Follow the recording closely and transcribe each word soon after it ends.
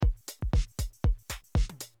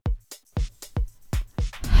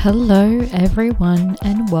Hello, everyone,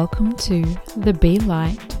 and welcome to the Be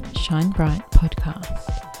Light, Shine Bright podcast.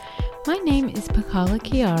 My name is Pakala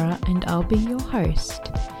Kiara, and I'll be your host.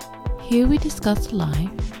 Here we discuss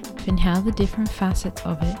life and how the different facets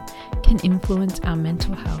of it can influence our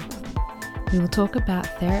mental health. We will talk about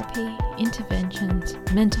therapy, interventions,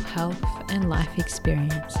 mental health, and life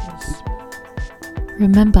experiences.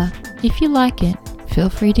 Remember, if you like it, feel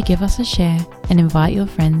free to give us a share and invite your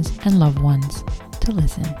friends and loved ones to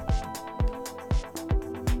listen.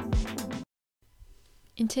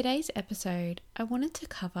 In today's episode, I wanted to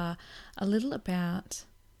cover a little about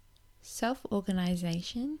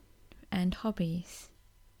self-organization and hobbies.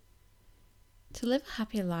 To live a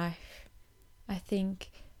happy life, I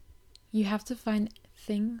think you have to find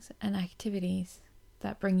things and activities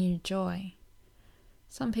that bring you joy.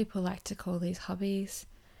 Some people like to call these hobbies.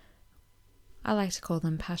 I like to call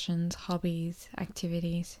them passions, hobbies,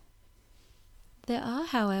 activities. There are,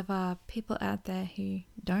 however, people out there who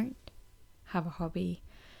don't have a hobby,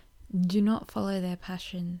 do not follow their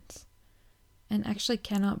passions, and actually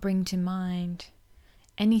cannot bring to mind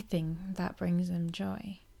anything that brings them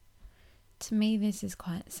joy. To me, this is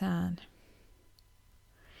quite sad.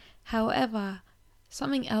 However,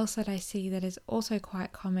 something else that I see that is also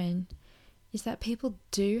quite common is that people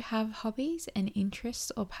do have hobbies and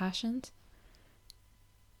interests or passions,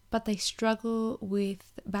 but they struggle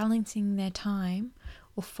with balancing their time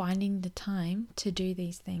or finding the time to do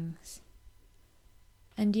these things.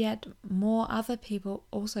 And yet more other people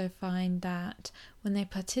also find that when they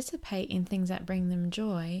participate in things that bring them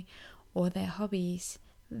joy or their hobbies,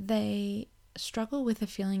 they struggle with a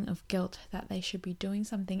feeling of guilt that they should be doing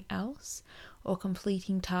something else or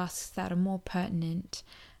completing tasks that are more pertinent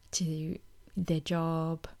to their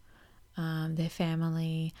job, their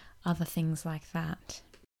family, other things like that.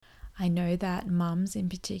 I know that mums in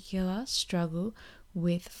particular struggle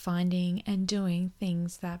with finding and doing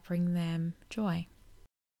things that bring them joy.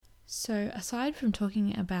 So aside from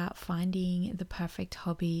talking about finding the perfect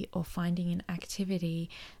hobby or finding an activity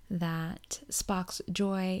that sparks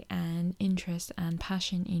joy and interest and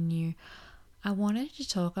passion in you, I wanted to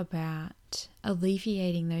talk about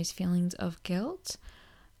alleviating those feelings of guilt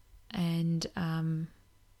and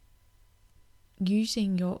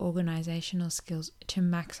using your organizational skills to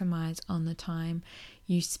maximize on the time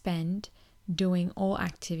you spend doing all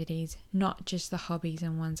activities, not just the hobbies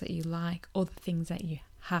and ones that you like or the things that you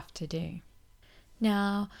have to do.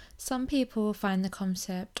 Now, some people find the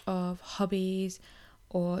concept of hobbies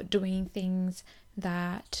or doing things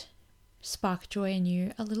that spark joy in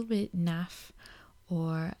you a little bit naff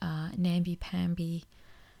or namby-pamby.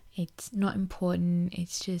 It's not important,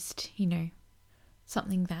 it's just,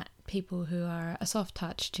 something that people who are a soft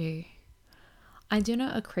touch do. I do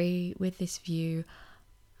not agree with this view.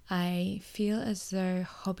 I feel as though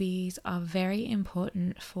hobbies are very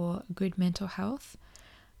important for good mental health,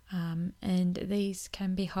 and these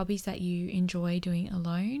can be hobbies that you enjoy doing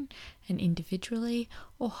alone and individually,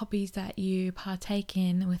 or hobbies that you partake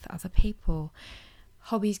in with other people.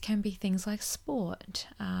 Hobbies can be things like sport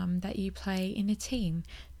that you play in a team.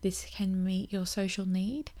 This can meet your social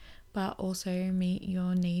need, but also meet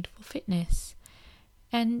your need for fitness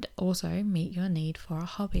and also meet your need for a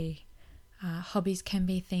hobby. Hobbies can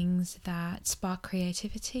be things that spark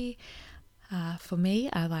creativity. For me,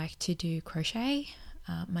 I like to do crochet.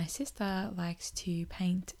 My sister likes to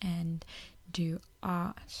paint and do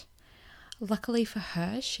art. Luckily for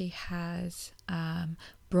her, she has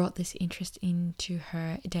brought this interest into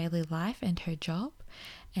her daily life and her job.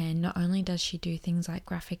 And not only does she do things like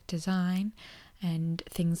graphic design and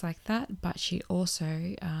things like that, but she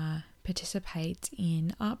also participates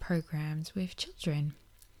in art programs with children.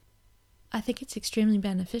 I think it's extremely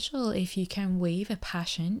beneficial if you can weave a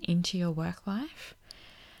passion into your work life.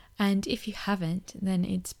 And if you haven't, then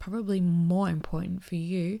it's probably more important for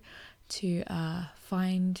you to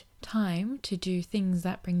find time to do things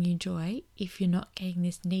that bring you joy if you're not getting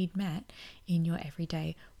this need met in your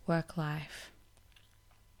everyday work life.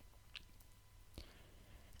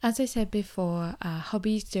 As I said before,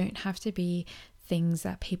 hobbies don't have to be things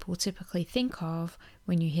that people typically think of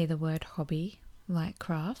when you hear the word hobby, like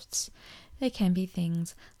crafts. They can be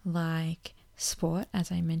things like sport,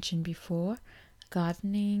 as I mentioned before,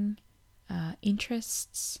 gardening,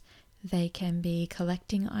 interests. They can be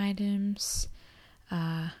collecting items,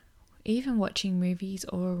 even watching movies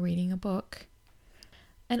or reading a book.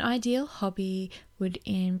 An ideal hobby would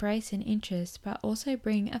embrace an interest but also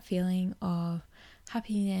bring a feeling of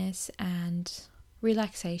happiness and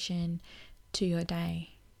relaxation to your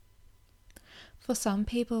day. For some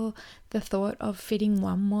people, the thought of fitting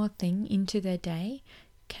one more thing into their day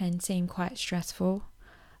can seem quite stressful.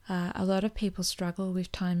 A lot of people struggle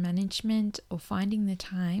with time management or finding the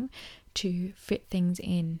time to fit things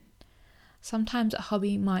in. Sometimes a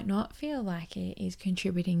hobby might not feel like it is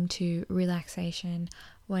contributing to relaxation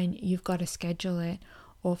when you've got to schedule it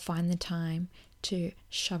or find the time to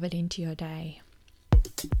shove it into your day.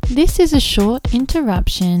 This is a short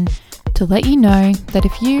interruption to let you know that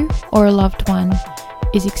if you or a loved one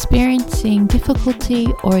is experiencing difficulty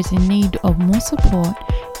or is in need of more support,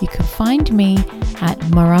 you can find me at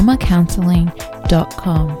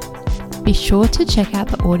maramacounselling.com. Be sure to check out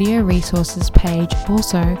the audio resources page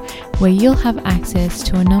also, where you'll have access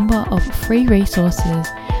to a number of free resources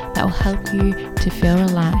that will help you to feel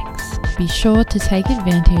relaxed. Be sure to take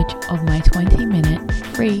advantage of my 20-minute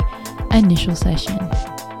free initial session.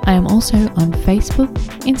 I am also on Facebook,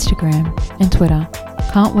 Instagram, and Twitter.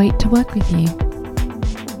 Can't wait to work with you.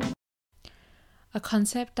 A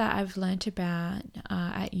concept that I've learnt about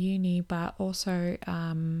at uni, but also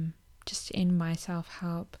just in my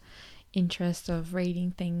self-help interest of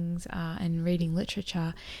reading things and reading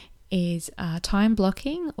literature, is time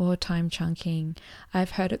blocking or time chunking.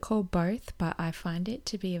 I've heard it called both, but I find it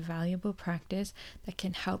to be a valuable practice that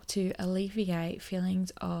can help to alleviate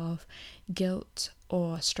feelings of guilt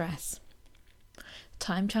or stress.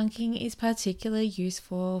 Time chunking is particularly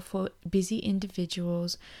useful for busy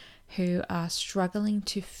individuals who are struggling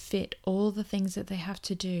to fit all the things that they have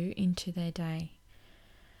to do into their day.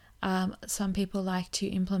 Some people like to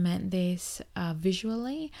implement this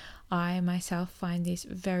visually. I myself find this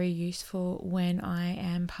very useful when I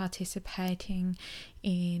am participating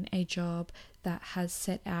in a job that has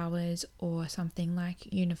set hours or something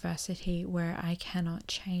like university where I cannot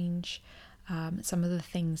change some of the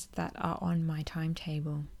things that are on my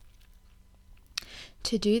timetable.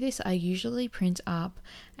 To do this, I usually print up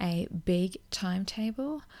a big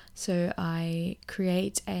timetable. So I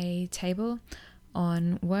create a table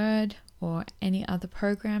on Word or any other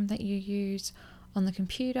program that you use on the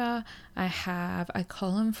computer. I have a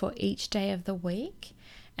column for each day of the week,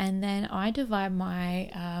 and then I divide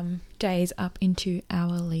my days up into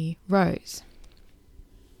hourly rows.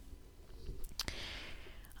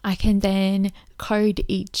 I can then code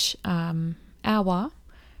each hour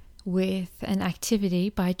with an activity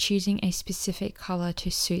by choosing a specific color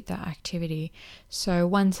to suit that activity. So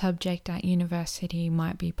one subject at university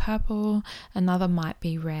might be purple, another might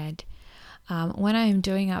be red. When I am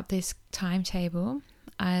doing up this timetable,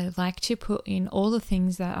 I like to put in all the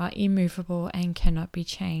things that are immovable and cannot be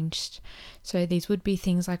changed. So these would be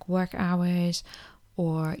things like work hours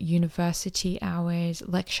or university hours,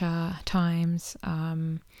 lecture times,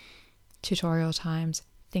 tutorial times,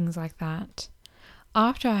 things like that.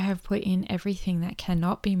 After I have put in everything that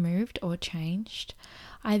cannot be moved or changed,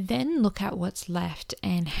 I then look at what's left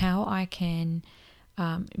and how I can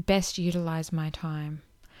best utilize my time.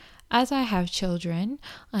 As I have children,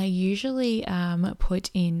 I usually put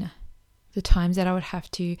in the times that I would have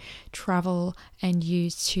to travel and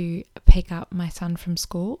use to pick up my son from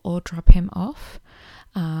school or drop him off,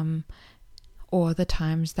 or the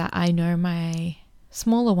times that I know my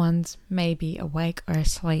smaller ones may be awake or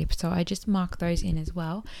asleep. So I just mark those in as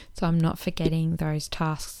well, so I'm not forgetting those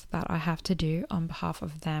tasks that I have to do on behalf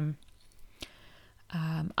of them.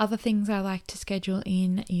 Other things I like to schedule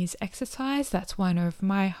in is exercise. That's one of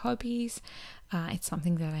my hobbies. It's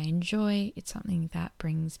something that I enjoy. It's something that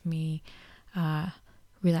brings me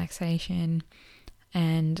relaxation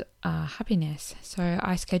and happiness. So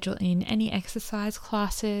I schedule in any exercise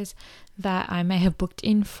classes that I may have booked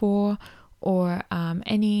in for, or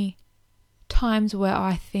any times where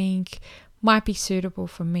I think might be suitable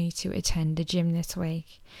for me to attend the gym this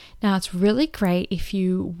week. Now, it's really great if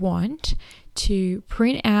you want to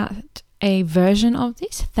print out a version of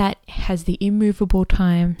this that has the immovable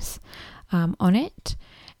times on it.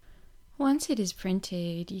 Once it is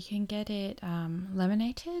printed, you can get it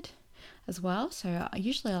laminated as well. So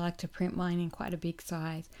usually I like to print mine in quite a big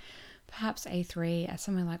size, perhaps A3 at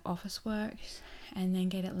somewhere like Officeworks, and then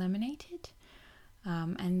get it laminated.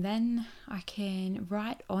 And then I can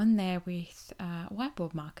write on there with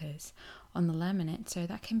whiteboard markers on the laminate, so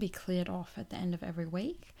that can be cleared off at the end of every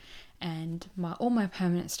week, and all my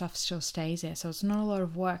permanent stuff still stays there, so it's not a lot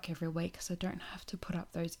of work every week because I don't have to put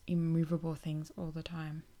up those immovable things all the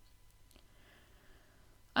time.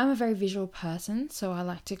 I'm a very visual person, so I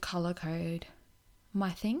like to color code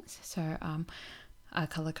my things. So I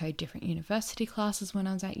color code different university classes when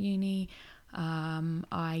I was at uni.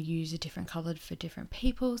 I use a different color for different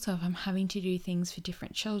people. So if I'm having to do things for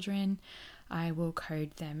different children, I will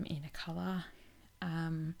code them in a color.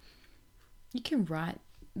 You can write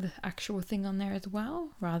the actual thing on there as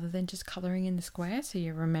well, rather than just coloring in the square, so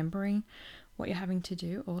you're remembering what you're having to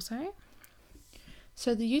do also.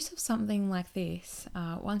 So the use of something like this,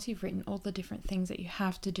 once you've written all the different things that you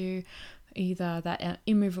have to do, either that are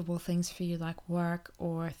immovable things for you like work,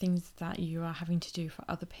 or things that you are having to do for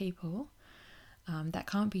other people, that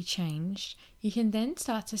can't be changed, you can then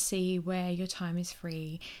start to see where your time is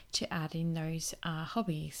free to add in those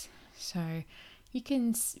hobbies. So you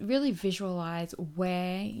can really visualize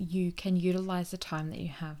where you can utilize the time that you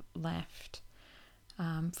have left.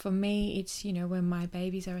 For me, it's, when my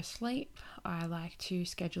babies are asleep, I like to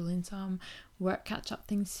schedule in some work catch-up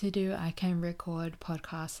things to do. I can record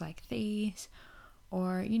podcasts like these,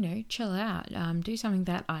 or, chill out, do something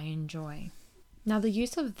that I enjoy. Now, the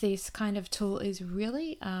use of this kind of tool is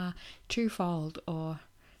really twofold, or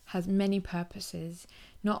has many purposes.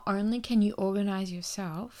 Not only can you organize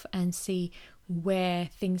yourself and see where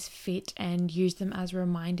things fit and use them as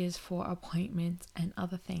reminders for appointments and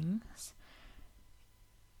other things,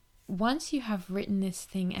 once you have written this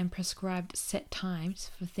thing and prescribed set times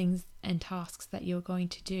for things and tasks that you're going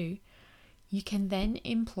to do, you can then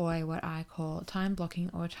employ what I call time blocking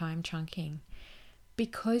or time chunking.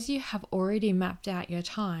 Because you have already mapped out your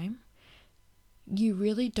time, you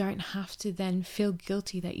really don't have to then feel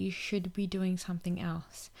guilty that you should be doing something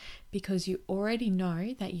else, because you already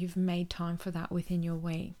know that you've made time for that within your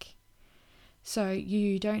week. So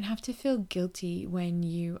you don't have to feel guilty when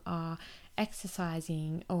you are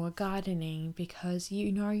exercising or gardening, because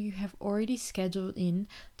you know you have already scheduled in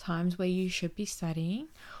times where you should be studying,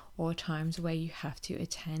 or times where you have to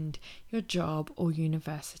attend your job or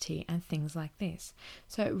university and things like this.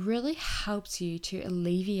 So it really helps you to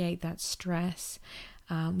alleviate that stress,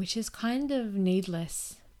 which is kind of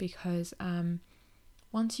needless, because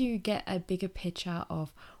once you get a bigger picture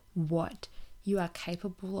of what you are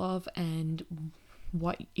capable of and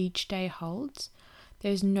what each day holds,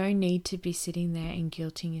 there's no need to be sitting there and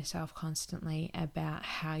guilting yourself constantly about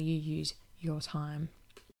how you use your time.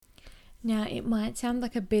 Now, it might sound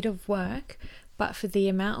like a bit of work, but for the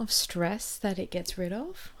amount of stress that it gets rid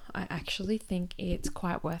of, I actually think it's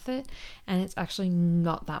quite worth it, and it's actually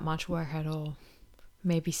not that much work at all.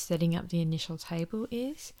 Maybe setting up the initial table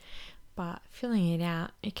is, but filling it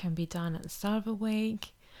out, it can be done at the start of a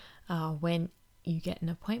week, when you get an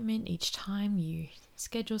appointment. Each time you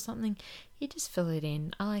schedule something, you just fill it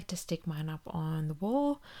in. I like to stick mine up on the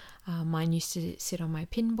wall. Mine used to sit on my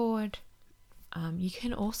pin board. You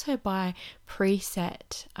can also buy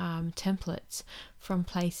preset templates from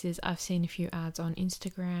places. I've seen a few ads on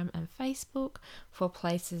Instagram and Facebook for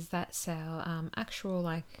places that sell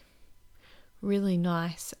actual really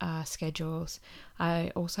nice schedules.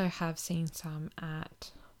 I also have seen some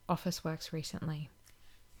at Officeworks recently.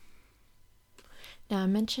 Now, I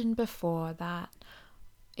mentioned before that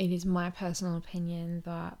it is my personal opinion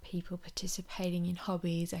that people participating in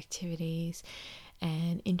hobbies, activities,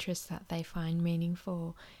 and interests that they find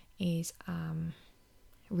meaningful is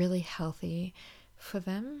really healthy for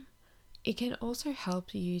them. It can also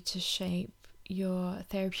help you to shape your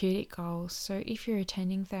therapeutic goals. So if you're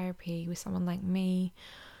attending therapy with someone like me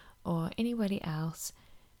or anybody else,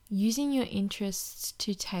 using your interests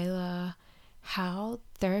to tailor how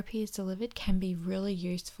therapy is delivered can be really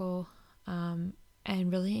useful and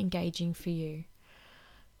really engaging for you.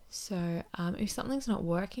 So if something's not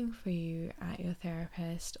working for you at your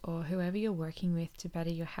therapist or whoever you're working with to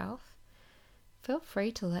better your health, feel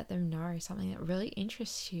free to let them know something that really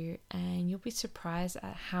interests you, and you'll be surprised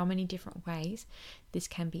at how many different ways this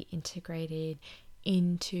can be integrated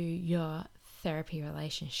into your therapy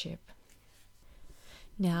relationship.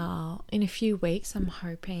 Now, in a few weeks, I'm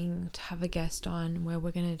hoping to have a guest on where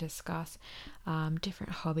we're going to discuss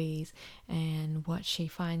different hobbies and what she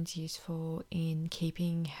finds useful in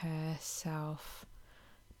keeping herself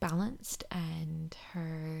balanced and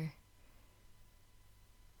her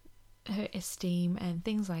esteem and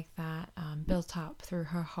things like that built up through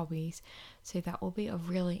her hobbies. So that will be a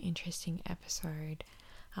really interesting episode.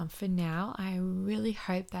 For now, I really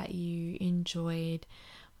hope that you enjoyed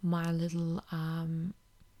my little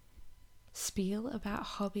spiel about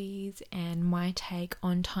hobbies and my take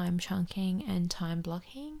on time chunking and time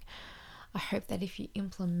blocking. I hope that if you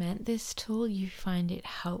implement this tool, you find it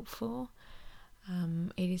helpful.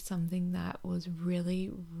 It is something that was really,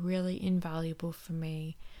 really invaluable for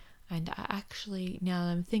me. And I actually, now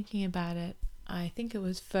that I'm thinking about it, I think it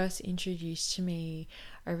was first introduced to me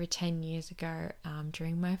over 10 years ago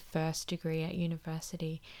during my first degree at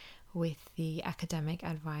university with the academic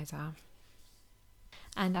advisor.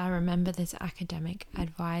 And I remember this academic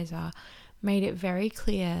advisor made it very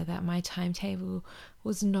clear that my timetable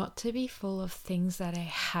was not to be full of things that I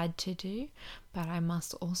had to do, but I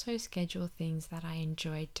must also schedule things that I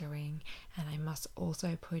enjoyed doing, and I must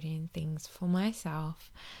also put in things for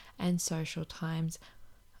myself and social times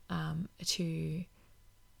to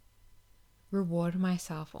reward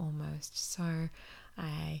myself almost. So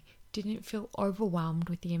I didn't feel overwhelmed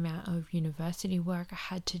with the amount of university work I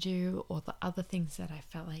had to do or the other things that I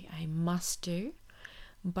felt like I must do,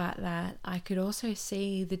 but that I could also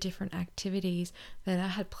see the different activities that I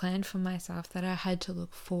had planned for myself that I had to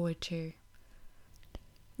look forward to.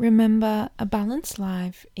 Remember, a balanced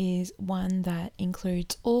life is one that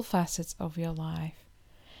includes all facets of your life,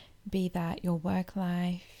 be that your work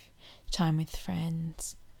life, time with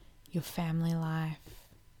friends, your family life,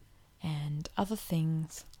 and other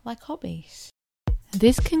things like hobbies.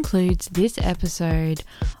 This concludes this episode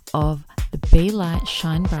of the Be Light,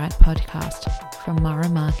 Shine Bright podcast from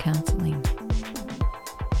Marama Counselling.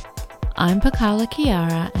 I'm Pakala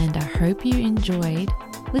Kiara, and I hope you enjoyed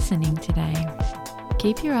listening today.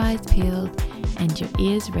 Keep your eyes peeled and your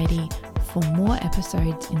ears ready for more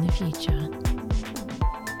episodes in the future.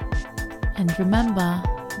 And remember,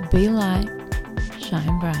 be light,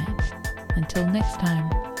 shine bright. Until next time.